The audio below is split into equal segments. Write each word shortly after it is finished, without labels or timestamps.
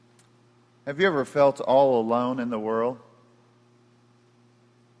Have you ever felt all alone in the world?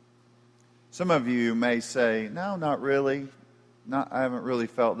 Some of you may say, no, not really. I haven't really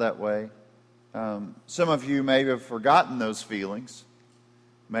felt that way. Some of you may have forgotten those feelings.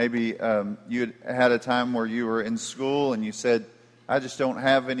 Maybe you had a time where you were in school and you said, I just don't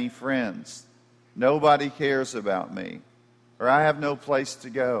have any friends. Nobody cares about me. Or I have no place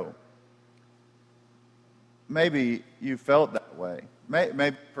to go. Maybe you felt that way.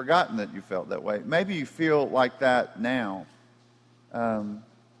 Maybe forgotten that you felt that way. Maybe you feel like that now.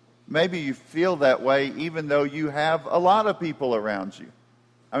 Maybe you feel that way even though you have a lot of people around you.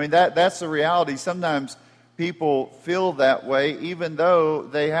 I mean, that's the reality. Sometimes people feel that way even though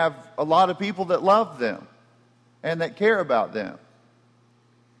they have a lot of people that love them and that care about them.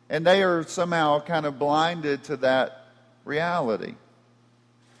 And they are somehow kind of blinded to that reality.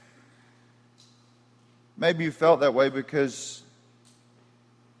 Maybe you felt that way because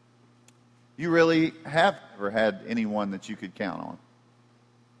you really have never had anyone that you could count on.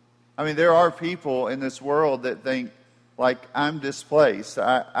 I mean, there are people in this world that think, like, I'm displaced.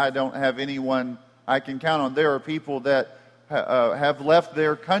 I don't have anyone I can count on. There are people that have left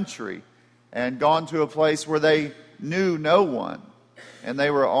their country and gone to a place where they knew no one, and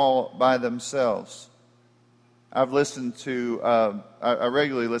they were all by themselves. I've listened to, I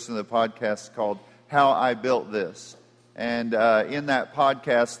regularly listen to the podcast called How I Built This. And in that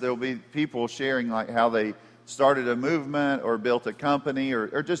podcast, there'll be people sharing like how they started a movement or built a company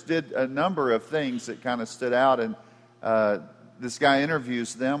or just did a number of things that kind of stood out. And this guy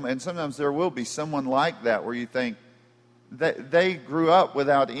interviews them. And sometimes there will be someone like that where you think that they grew up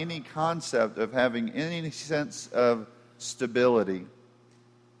without any concept of having any sense of stability.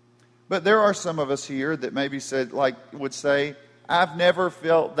 But there are some of us here that maybe would say, I've never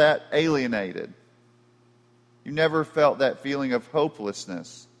felt that alienated. You never felt that feeling of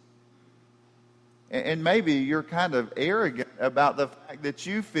hopelessness. And maybe you're kind of arrogant about the fact that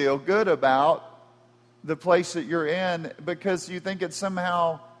you feel good about the place that you're in because you think it's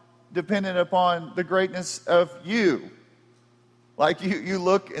somehow dependent upon the greatness of you. Like you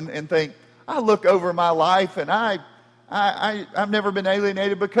look and think, I look over my life and I've never been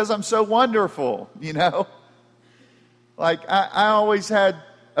alienated because I'm so wonderful, you know. Like I always had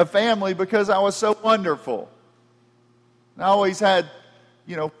a family because I was so wonderful. I always had,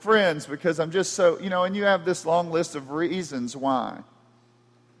 friends because I'm just so, and you have this long list of reasons why.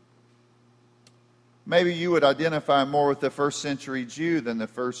 Maybe you would identify more with the first century Jew than the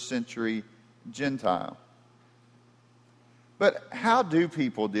first century Gentile. But how do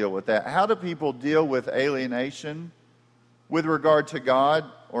people deal with that? How do people deal with alienation with regard to God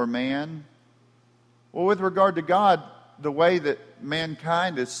or man? Well, with regard to God, the way that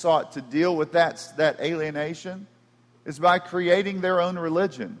mankind has sought to deal with that alienation is by creating their own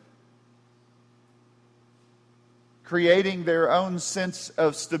religion, creating their own sense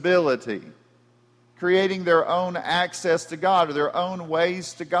of stability, creating their own access to God or their own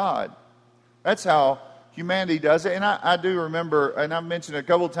ways to God. That's how humanity does it. And I do remember, and I've mentioned a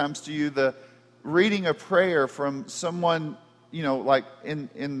couple times to you, the reading a prayer from someone, like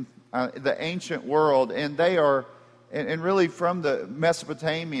in the ancient world, and they are, and really from the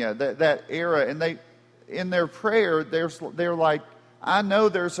Mesopotamia, that era, and they, in their prayer, they're like, I know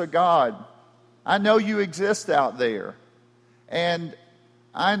there's a God. I know you exist out there. And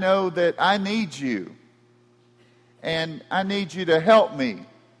I know that I need you. And I need you to help me.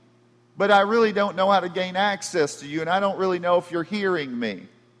 But I really don't know how to gain access to you, and I don't really know if you're hearing me.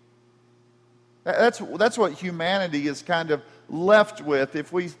 That's what humanity is kind of left with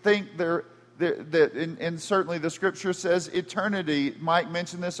if we think and certainly the Scripture says eternity, Mike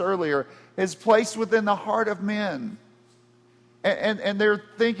mentioned this earlier, is placed within the heart of men. And they're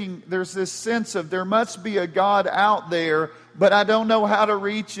thinking there's this sense of there must be a God out there, but I don't know how to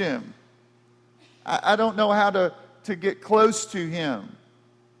reach Him. I don't know how to get close to Him.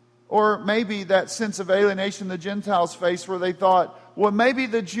 Or maybe that sense of alienation the Gentiles faced where they thought, well, maybe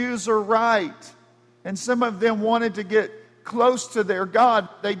the Jews are right. And some of them wanted to get close to their God.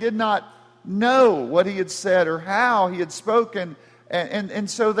 They did not know what He had said or how He had spoken. And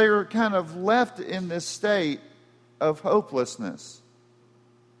so they were kind of left in this state of hopelessness.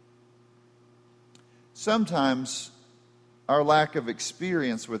 Sometimes our lack of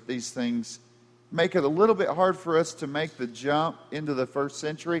experience with these things make it a little bit hard for us to make the jump into the first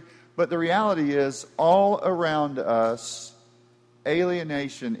century. But the reality is, all around us,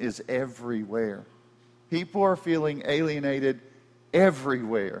 alienation is everywhere. People are feeling alienated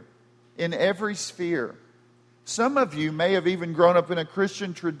everywhere, in every sphere. Some of you may have even grown up in a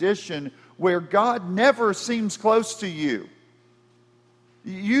Christian tradition where God never seems close to you.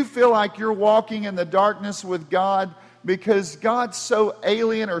 You feel like you're walking in the darkness with God because God's so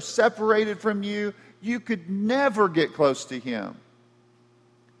alien or separated from you, you could never get close to Him.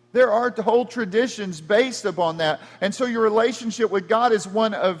 There are whole traditions based upon that. And so your relationship with God is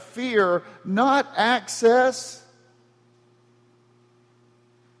one of fear, not access.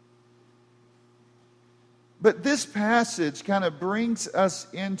 But this passage kind of brings us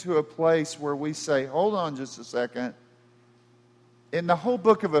into a place where we say, hold on just a second. In the whole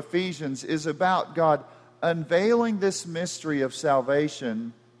book of Ephesians is about God unveiling this mystery of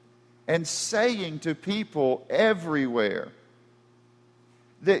salvation and saying to people everywhere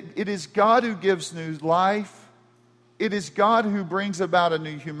that it is God who gives new life. It is God who brings about a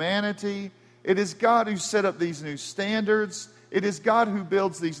new humanity. It is God who set up these new standards. It is God who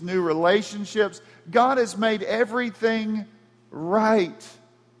builds these new relationships. God has made everything right.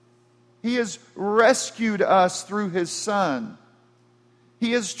 He has rescued us through His Son.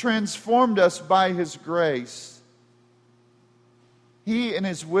 He has transformed us by His grace. He, in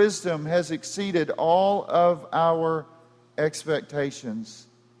His wisdom, has exceeded all of our expectations.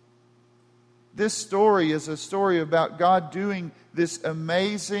 This story is a story about God doing this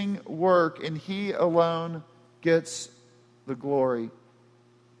amazing work, and He alone gets the glory.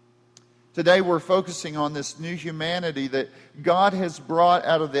 Today we're focusing on this new humanity that God has brought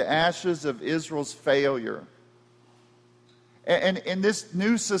out of the ashes of Israel's failure. And in this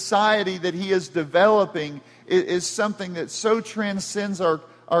new society that He is developing is something that so transcends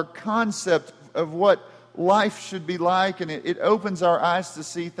our concept of what life should be like, and it opens our eyes to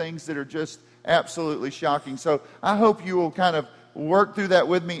see things that are just absolutely shocking. So I hope you will kind of work through that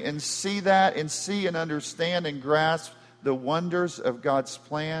with me and see that and see and understand and grasp the wonders of God's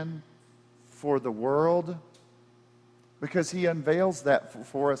plan for the world, because He unveils that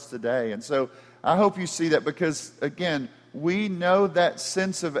for us today. And so I hope you see that, because again, we know that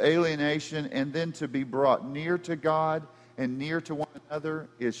sense of alienation, and then to be brought near to God and near to one another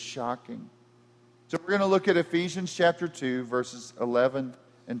is shocking. So we're going to look at Ephesians chapter 2, verses 11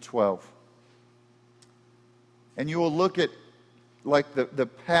 and 12. And you will look at like the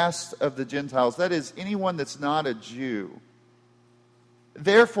past of the Gentiles. That is, anyone that's not a Jew.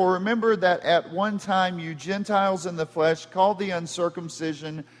 Therefore, remember that at one time you Gentiles in the flesh, called the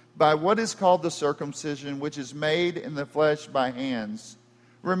uncircumcision by what is called the circumcision, which is made in the flesh by hands.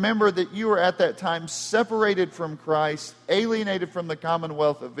 Remember that you were at that time separated from Christ, alienated from the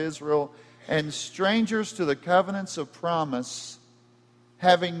commonwealth of Israel, and strangers to the covenants of promise,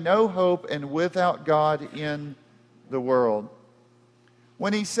 having no hope and without God in the world.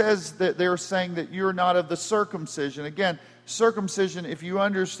 When he says that they're saying that you're not of the circumcision, again, circumcision, if you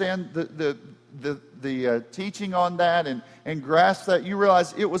understand the teaching on that and grasp that, you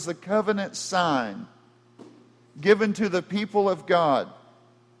realize it was the covenant sign given to the people of God.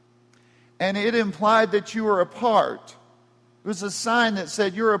 And it implied that you were a part. It was a sign that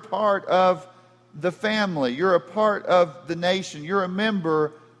said you're a part of the family. You're a part of the nation. You're a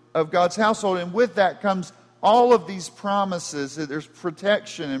member of God's household. And with that comes all of these promises. There's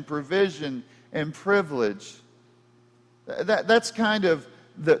protection and provision and privilege. That's kind of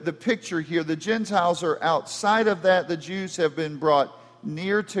the picture here. The Gentiles are outside of that. The Jews have been brought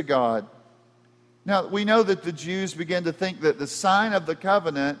near to God. Now, we know that the Jews began to think that the sign of the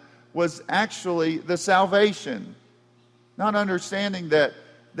covenant was actually the salvation. Not understanding that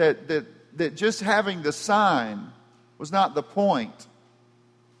just having the sign was not the point.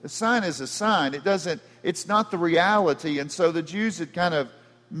 The sign is a sign. It's not the reality. And so the Jews had kind of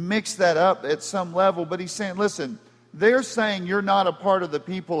mixed that up at some level. But he's saying, listen, they're saying you're not a part of the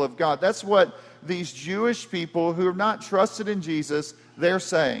people of God. That's what these Jewish people who have not trusted in Jesus, they're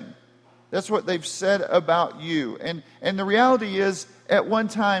saying. That's what they've said about you. And the reality is, at one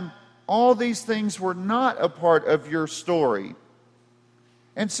time, all these things were not a part of your story.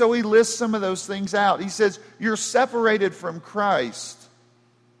 And so he lists some of those things out. He says, you're separated from Christ.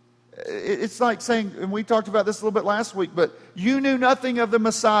 It's like saying, and we talked about this a little bit last week, but you knew nothing of the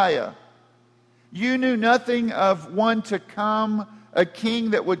Messiah. You knew nothing of one to come, a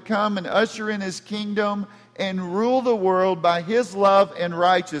king that would come and usher in his kingdom and rule the world by his love and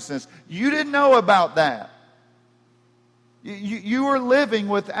righteousness. You didn't know about that. You were living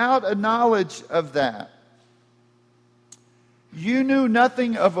without a knowledge of that. You knew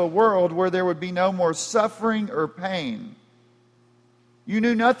nothing of a world where there would be no more suffering or pain. You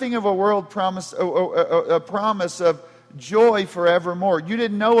knew nothing of a world a promise of joy forevermore. You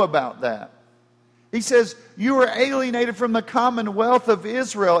didn't know about that. He says, you were alienated from the commonwealth of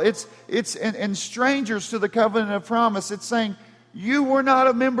Israel. It's and strangers to the covenant of promise. It's saying, you were not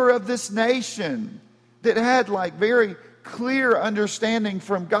a member of this nation that had like very clear understanding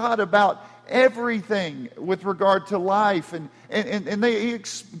from God about everything with regard to life. And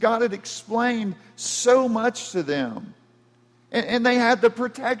God had explained so much to them. And they had the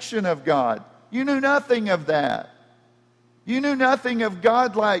protection of God. You knew nothing of that. You knew nothing of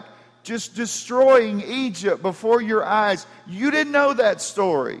God like just destroying Egypt before your eyes. You didn't know that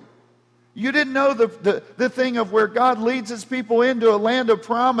story. You didn't know the thing of where God leads His people into a land of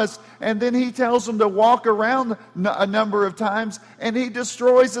promise, and then He tells them to walk around a number of times, and He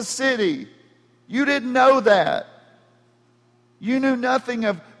destroys a city. You didn't know that. You knew nothing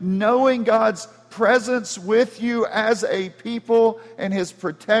of knowing God's presence with you as a people and His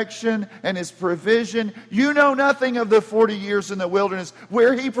protection and His provision. You know nothing of the 40 years in the wilderness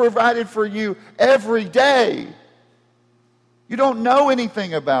where He provided for you every day. You don't know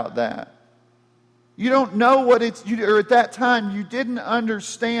anything about that. You don't know what or at that time you didn't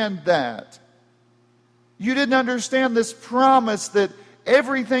understand that. You didn't understand this promise that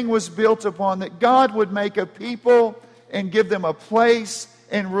everything was built upon, that God would make a people and give them a place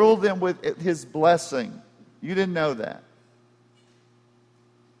and rule them with His blessing. You didn't know that.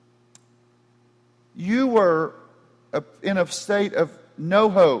 You were in a state of no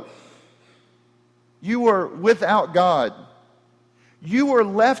hope. You were without God. You were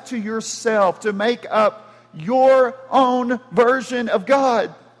left to yourself to make up your own version of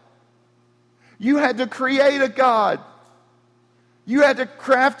God. You had to create a God. You had to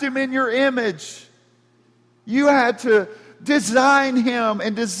craft Him in your image. You had to design Him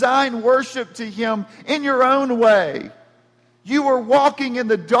and design worship to Him in your own way. You were walking in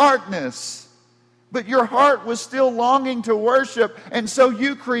the darkness, but your heart was still longing to worship, and so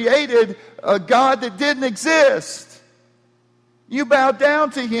you created a God that didn't exist. You bowed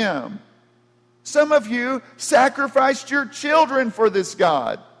down to Him. Some of you sacrificed your children for this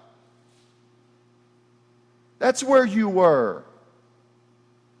God. That's where you were.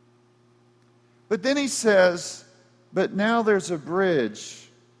 But then He says, but now there's a bridge.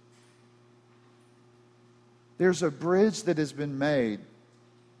 There's a bridge that has been made.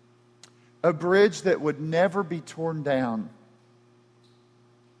 A bridge that would never be torn down.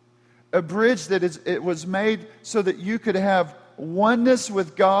 A bridge that it was made so that you could have oneness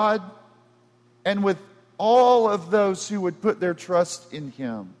with God and with all of those who would put their trust in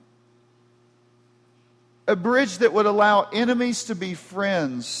Him. A bridge that would allow enemies to be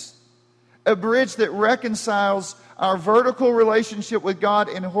friends. A bridge that reconciles our vertical relationship with God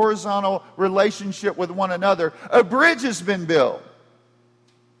and horizontal relationship with one another. A bridge has been built.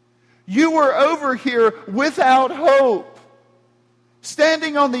 You were over here without hope.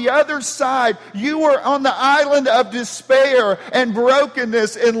 Standing on the other side, you were on the island of despair and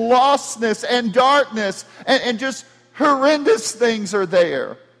brokenness and lostness and darkness and just horrendous things are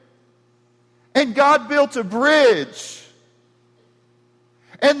there. And God built a bridge.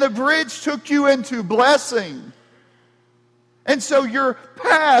 And the bridge took you into blessing. And so your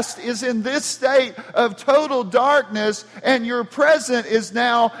past is in this state of total darkness, and your present is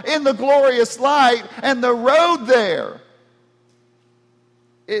now in the glorious light, and the road there,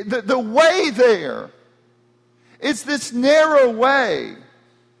 the way there, it's this narrow way.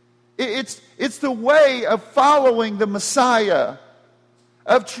 It's the way of following the Messiah,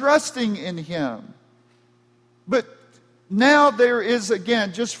 of trusting in Him. But now there is,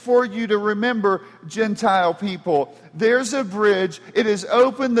 again, just for you to remember, Gentile people, there's a bridge. It has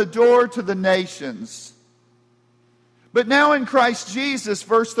opened the door to the nations. But now in Christ Jesus,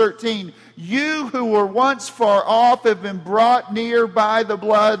 verse 13, you who were once far off have been brought near by the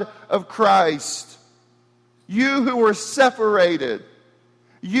blood of Christ. You who were separated.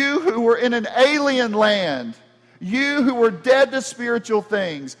 You who were in an alien land. You who were dead to spiritual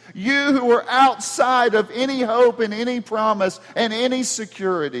things. You who were outside of any hope and any promise and any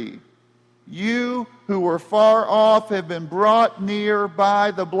security. You who were far off have been brought near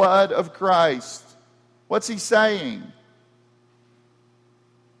by the blood of Christ. What's he saying?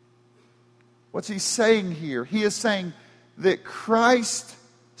 What's he saying here? He is saying that Christ's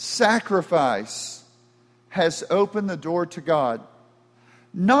sacrifice has opened the door to God.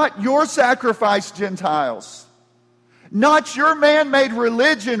 Not your sacrifice, Gentiles. Not your man-made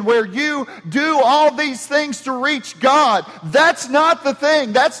religion where you do all these things to reach God. That's not the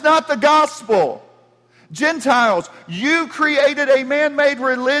thing. That's not the gospel. Gentiles, you created a man-made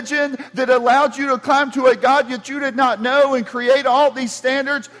religion that allowed you to climb to a God that you did not know and create all these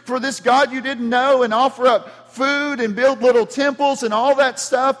standards for this God you didn't know and offer up food and build little temples and all that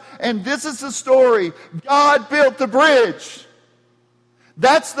stuff. And this is the story. God built the bridge.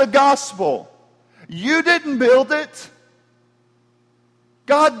 That's the gospel. You didn't build it.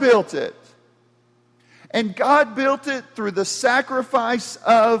 God built it. And God built it through the sacrifice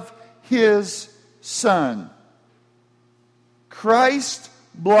of His Son. Christ's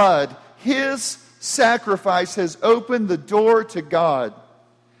blood, His sacrifice, has opened the door to God.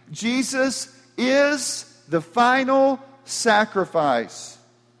 Jesus is the final sacrifice.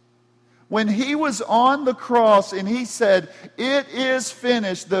 When He was on the cross and He said, "It is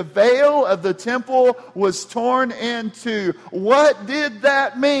finished," the veil of the temple was torn in two. What did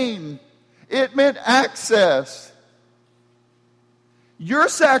that mean? It meant access. Your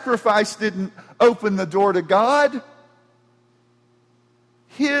sacrifice didn't open the door to God.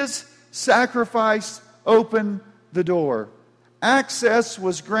 His sacrifice opened the door. Access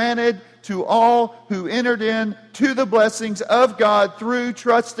was granted to all who entered in to the blessings of God through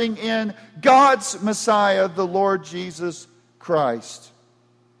trusting in God's Messiah, the Lord Jesus Christ.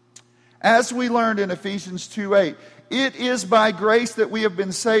 As we learned in Ephesians 2:8, it is by grace that we have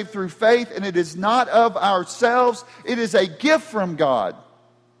been saved through faith, and it is not of ourselves. It is a gift from God.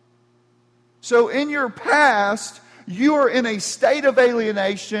 So in your past, you are in a state of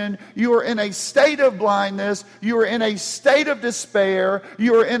alienation. You are in a state of blindness. You are in a state of despair.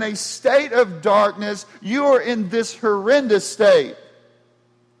 You are in a state of darkness. You are in this horrendous state.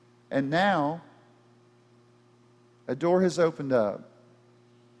 And now, a door has opened up.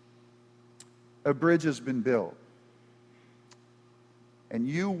 A bridge has been built. And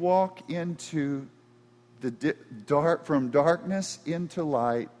you walk into the from darkness into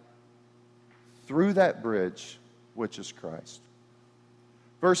light through that bridge, which is Christ.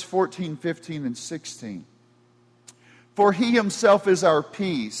 Verse 14, 15, and 16. For He Himself is our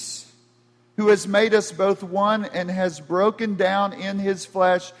peace, who has made us both one and has broken down in His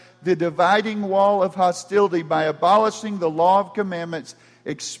flesh the dividing wall of hostility by abolishing the law of commandments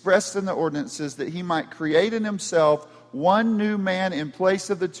expressed in the ordinances, that He might create in Himself one new man in place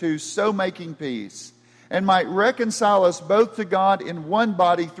of the two, so making peace, and might reconcile us both to God in one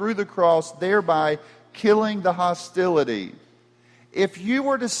body through the cross, thereby killing the hostility. If you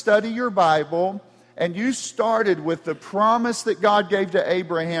were to study your Bible and you started with the promise that God gave to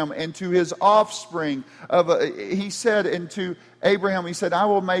Abraham and to his offspring, He said, and to Abraham, He said, "I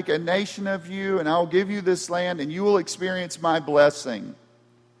will make a nation of you, and I will give you this land, and you will experience my blessing."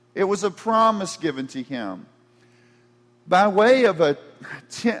 It was a promise given to him. By way of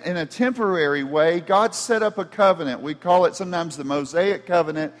in a temporary way, God set up a covenant. We call it sometimes the Mosaic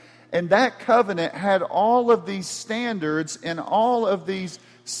covenant. And that covenant had all of these standards and all of these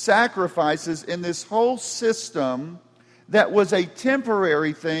sacrifices in this whole system that was a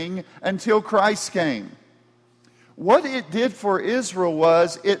temporary thing until Christ came. What it did for Israel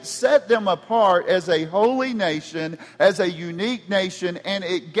was it set them apart as a holy nation, as a unique nation, and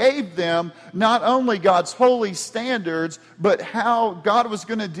it gave them not only God's holy standards, but how God was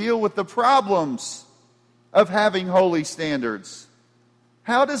going to deal with the problems of having holy standards.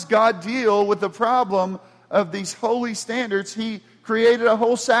 How does God deal with the problem of these holy standards? He created a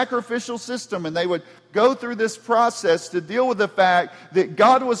whole sacrificial system, and they would go through this process to deal with the fact that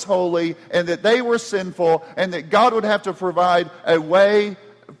God was holy and that they were sinful, and that God would have to provide a way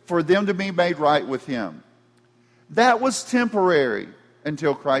for them to be made right with Him. That was temporary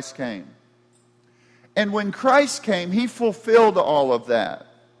until Christ came. And when Christ came, He fulfilled all of that.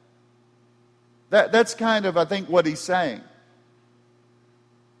 That's kind of, I think, what He's saying.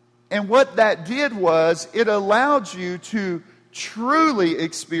 And what that did was it allowed you to truly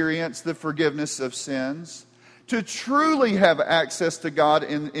experience the forgiveness of sins, to truly have access to God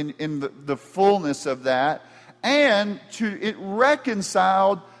in the fullness of that, and it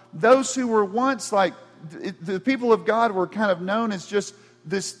reconciled those who were once like, the people of God were kind of known as just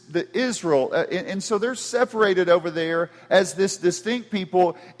the Israel, and so they're separated over there as this distinct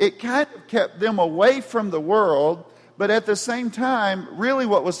people. It kind of kept them away from the world. But at the same time, really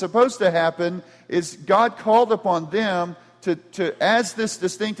what was supposed to happen is God called upon them to as this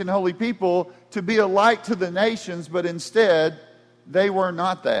distinct and holy people, to be a light to the nations, but instead, they were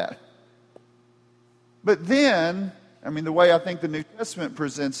not that. But then, the way I think the New Testament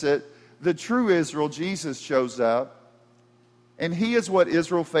presents it, the true Israel, Jesus, shows up, and He is what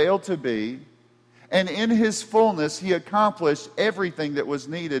Israel failed to be, and in His fullness, He accomplished everything that was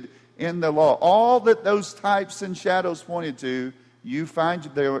needed in the law. All that those types and shadows pointed to, you find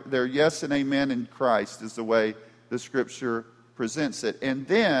their yes and amen in Christ, is the way the Scripture presents it. And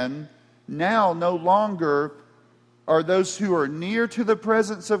then, now no longer are those who are near to the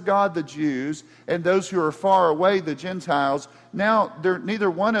presence of God, the Jews, and those who are far away, the Gentiles. Now, neither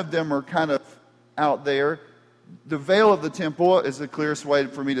one of them are kind of out there. The veil of the temple, is the clearest way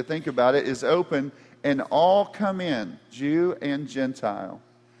for me to think about it, is open, and all come in, Jew and Gentile.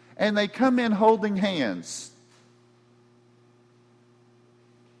 and they come in holding hands.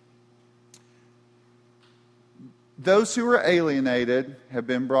 Those who are alienated have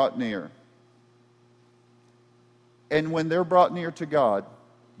been brought near. And when they're brought near to God,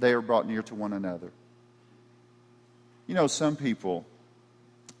 they are brought near to one another. You know, some people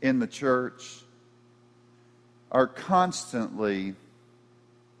in the church are constantly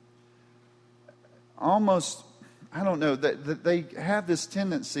almost, I don't know, they have this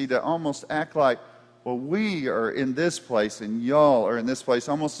tendency to almost act like, well, we are in this place and y'all are in this place,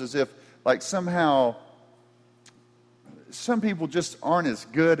 almost as if like somehow some people just aren't as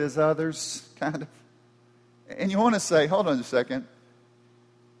good as others, kind of. And you want to say, hold on a second,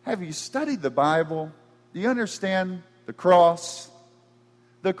 have you studied the Bible? Do you understand the cross?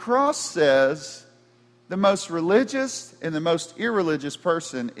 The cross says the most religious and the most irreligious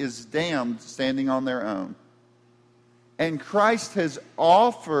person is damned standing on their own. And Christ has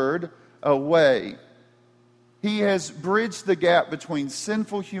offered a way. He has bridged the gap between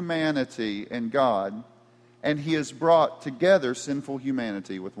sinful humanity and God, and He has brought together sinful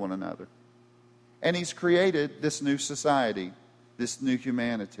humanity with one another. And He's created this new society, this new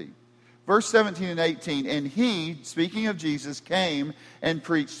humanity. Verse 17 and 18, and He, speaking of Jesus, came and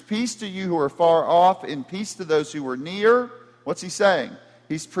preached peace to you who are far off and peace to those who were near. What's He saying?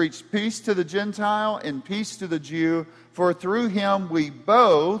 He's preached peace to the Gentile and peace to the Jew, for through Him we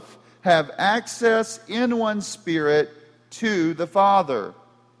both have access in one Spirit to the Father.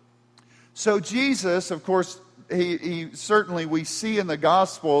 So Jesus, of course, he certainly, we see in the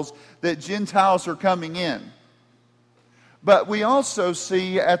Gospels that Gentiles are coming in. But we also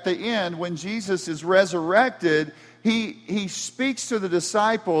see at the end, when Jesus is resurrected, he speaks to the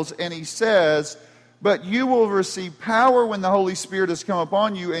disciples and He says, but you will receive power when the Holy Spirit has come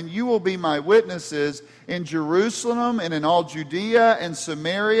upon you, and you will be my witnesses in Jerusalem and in all Judea and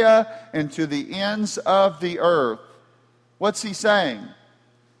Samaria and to the ends of the earth. What's He saying?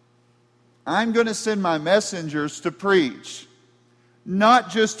 I'm going to send my messengers to preach,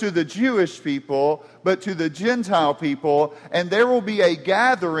 not just to the Jewish people, but to the Gentile people, and there will be a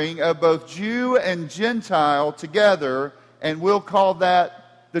gathering of both Jew and Gentile together, and we'll call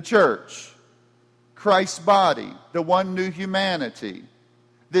that the church. Christ's body, the one new humanity,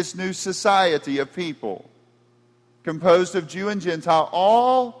 this new society of people, composed of Jew and Gentile,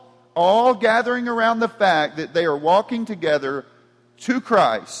 all gathering around the fact that they are walking together to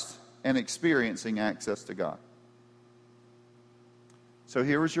Christ and experiencing access to God. So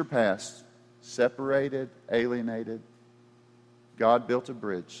here was your past, separated, alienated. God built a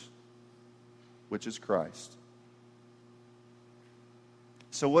bridge, which is Christ.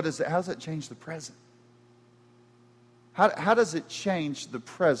 So how does that change the present? How does it change the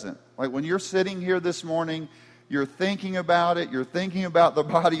present? Like when you're sitting here this morning, you're thinking about it, you're thinking about the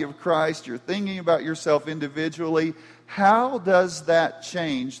body of Christ, you're thinking about yourself individually. How does that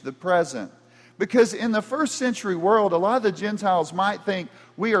change the present? Because in the first century world, a lot of the Gentiles might think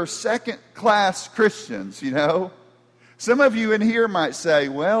we are second-class Christians, you know. Some of you in here might say,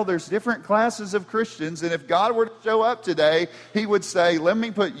 well, there's different classes of Christians, and if God were to show up today, He would say, let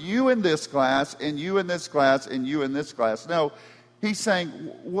me put you in this class, and you in this class, and you in this class. No, He's saying,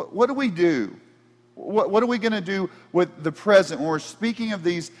 what do we do? What are we going to do with the present? When we're speaking of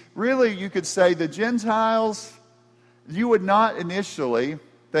these, really you could say the Gentiles, you would not initially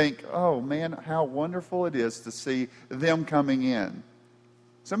think, oh man, how wonderful it is to see them coming in.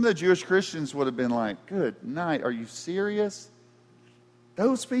 Some of the Jewish Christians would have been like, good night, are you serious?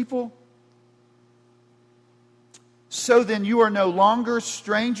 Those people? So then you are no longer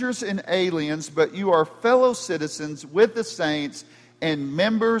strangers and aliens, but you are fellow citizens with the saints and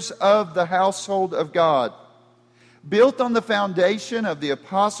members of the household of God, built on the foundation of the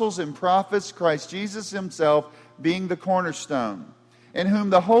apostles and prophets, Christ Jesus Himself being the cornerstone, in whom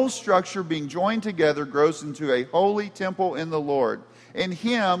the whole structure being joined together grows into a holy temple in the Lord. In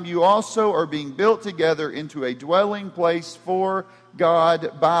Him you also are being built together into a dwelling place for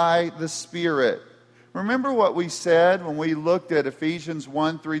God by the Spirit. Remember what we said when we looked at Ephesians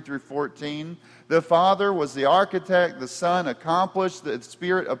 1, 3 through 14? The Father was the architect, the Son accomplished, the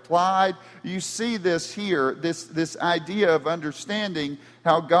Spirit applied. You see this here, this idea of understanding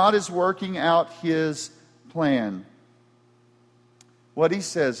how God is working out His plan. What He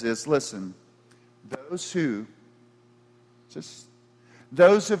says is, listen,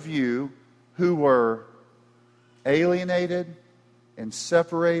 those of you who were alienated and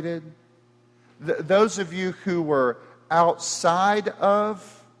separated, those of you who were outside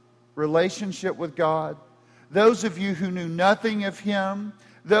of relationship with God, those of you who knew nothing of Him,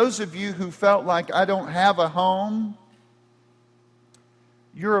 those of you who felt like I don't have a home,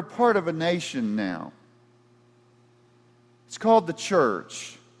 you're a part of a nation now. It's called the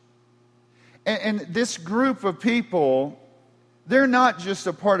church. And this group of people, they're not just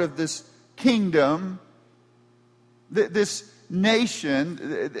a part of this kingdom, this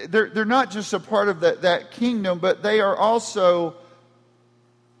nation. They're not just a part of that kingdom, but they are also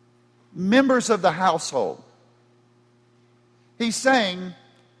members of the household. He's saying,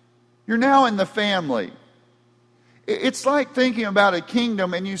 you're now in the family. It's like thinking about a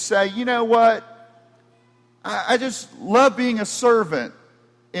kingdom and you say, you know what? I just love being a servant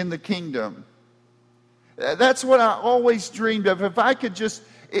in the kingdom. That's what I always dreamed of. If I could just,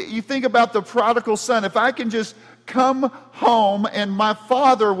 you think about the prodigal son, if I can just come home and my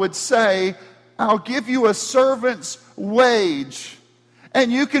father would say, I'll give you a servant's wage,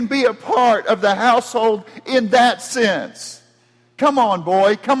 and you can be a part of the household in that sense. Come on,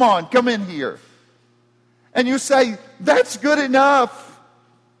 boy, come on, come in here. And you say, that's good enough.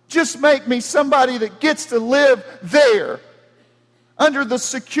 Just make me somebody that gets to live there under the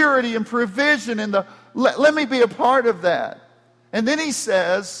security and provision and let me be a part of that. And then he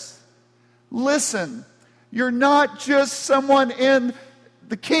says, listen, you're not just someone in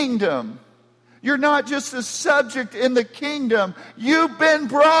the kingdom. You're not just a subject in the kingdom. You've been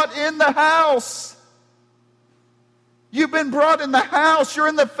brought in the house. You've been brought in the house. You're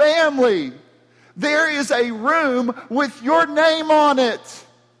in the family. There is a room with your name on it.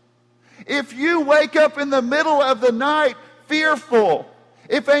 If you wake up in the middle of the night fearful,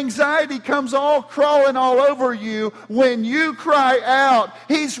 if anxiety comes all crawling all over you, when you cry out,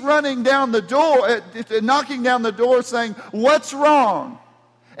 he's running down the door, knocking down the door saying, what's wrong?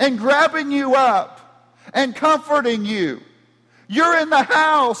 And grabbing you up and comforting you. You're in the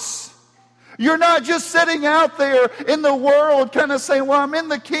house. You're not just sitting out there in the world kind of saying, well, I'm in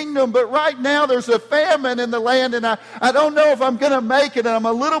the kingdom, but right now there's a famine in the land and I don't know if I'm going to make it and I'm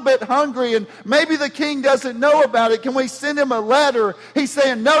a little bit hungry and maybe the king doesn't know about it. Can we send him a letter? He's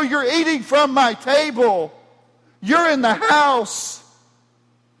saying, no, you're eating from my table. You're in the house.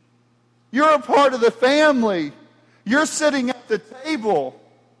 You're a part of the family. You're sitting at the table.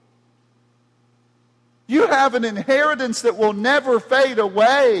 You have an inheritance that will never fade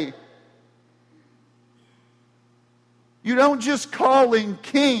away. You don't just call him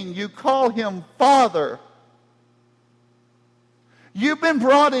king, you call him father. You've been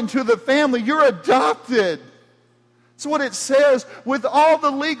brought into the family. You're adopted. That's what it says, with all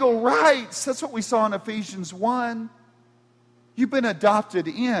the legal rights. That's what we saw in Ephesians 1. You've been adopted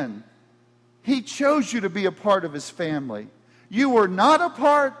in. He chose you to be a part of his family. You were not a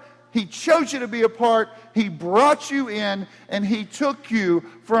part. He chose you to be a part. He brought you in, and he took you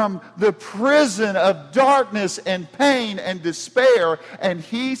from the prison of darkness and pain and despair, and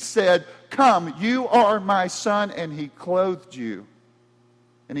he said, come, you are my son, and he clothed you,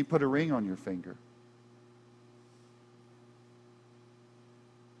 and he put a ring on your finger.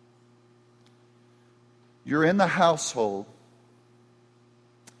 You're in the household.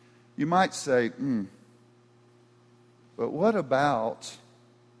 You might say, but what about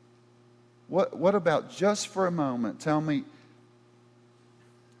just for a moment, tell me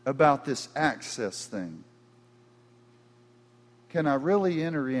about this access thing. Can I really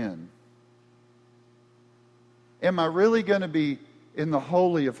enter in? Am I really going to be in the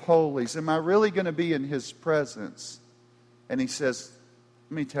Holy of Holies? Am I really going to be in his presence? And he says,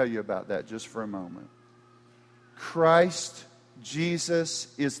 let me tell you about that just for a moment. Christ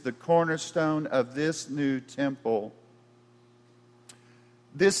Jesus is the cornerstone of this new temple.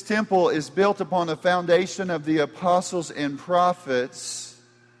 This temple is built upon the foundation of the apostles and prophets,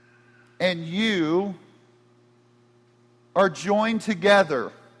 and you are joined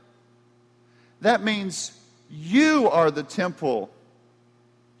together. That means you are the temple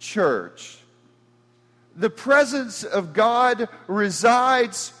church. The presence of God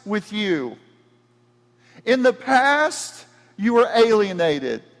resides with you. In the past, you were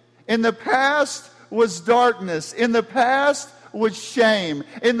alienated. In the past was darkness. In the past was shame.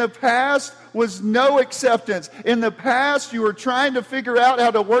 In the past was no acceptance. In the past, you were trying to figure out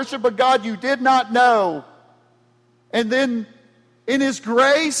how to worship a God you did not know. And then, in his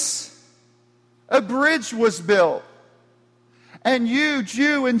grace, a bridge was built. And you,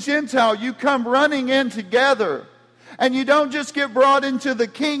 Jew and Gentile, you come running in together. And you don't just get brought into the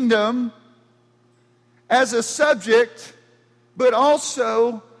kingdom as a subject, but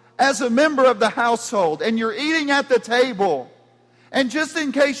also as a member of the household. And you're eating at the table. And just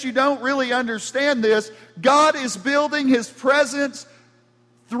in case you don't really understand this, God is building his presence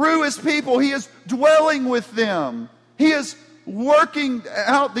through his people. He is dwelling with them. He is working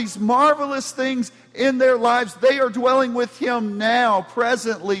out these marvelous things in their lives. They are dwelling with Him now,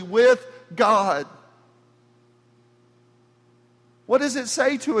 presently, with God. What does it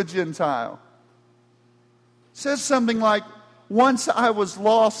say to a Gentile? It says something like, once I was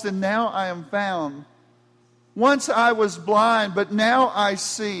lost and now I am found. Once I was blind, but now I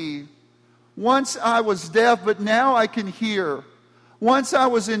see. Once I was deaf, but now I can hear. Once I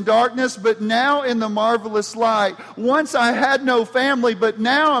was in darkness, but now in the marvelous light. Once I had no family, but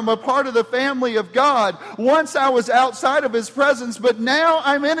now I'm a part of the family of God. Once I was outside of His presence, but now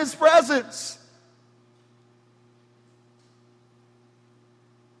I'm in His presence.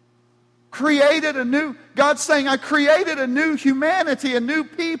 God's saying, I created a new humanity, a new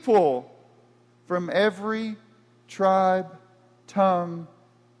people from every tribe, tongue,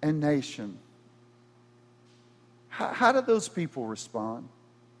 and nation. How did those people respond?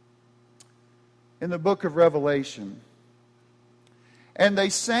 In the book of Revelation, and they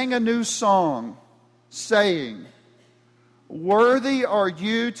sang a new song, saying, worthy are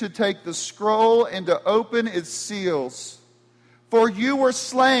you to take the scroll and to open its seals. For you were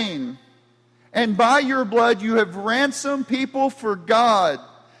slain, and by your blood you have ransomed people for God.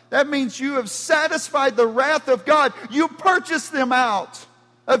 That means you have satisfied the wrath of God. You purchased them out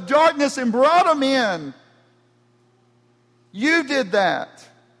of darkness and brought them in. You did that.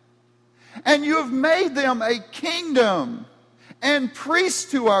 And you have made them a kingdom and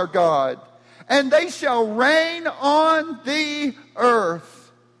priests to our God. And they shall reign on the earth.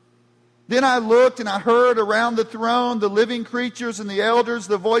 Then I looked and I heard around the throne the living creatures and the elders,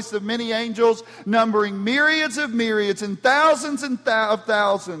 the voice of many angels, numbering myriads of myriads and thousands of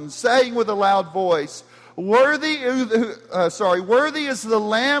thousands, saying with a loud voice, worthy is the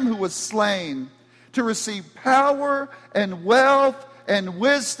Lamb who was slain to receive power and wealth and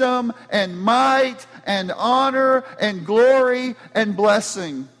wisdom and might and honor and glory and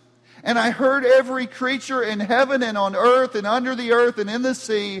blessing. And I heard every creature in heaven and on earth and under the earth and in the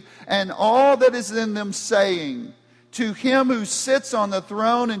sea and all that is in them saying, to Him who sits on the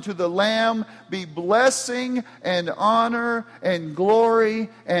throne and to the Lamb be blessing and honor and glory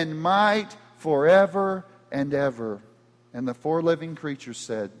and might forever and ever. And the four living creatures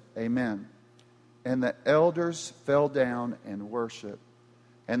said, Amen. And the elders fell down and worshiped.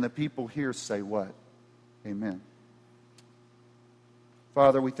 And the people here say what? Amen.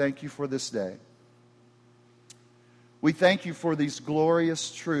 Father, we thank You for this day. We thank You for these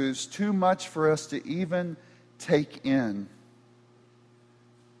glorious truths, too much for us to even take in.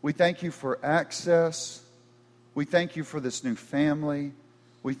 We thank You for access. We thank You for this new family.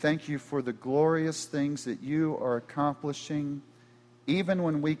 We thank You for the glorious things that You are accomplishing, even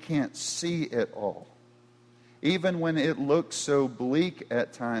when we can't see it all. Even when it looks so bleak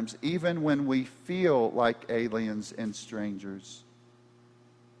at times, even when we feel like aliens and strangers.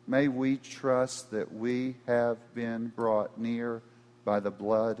 May we trust that we have been brought near by the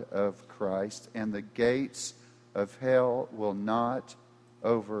blood of Christ, and the gates of hell will not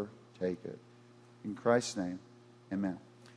overtake it. In Christ's name, amen.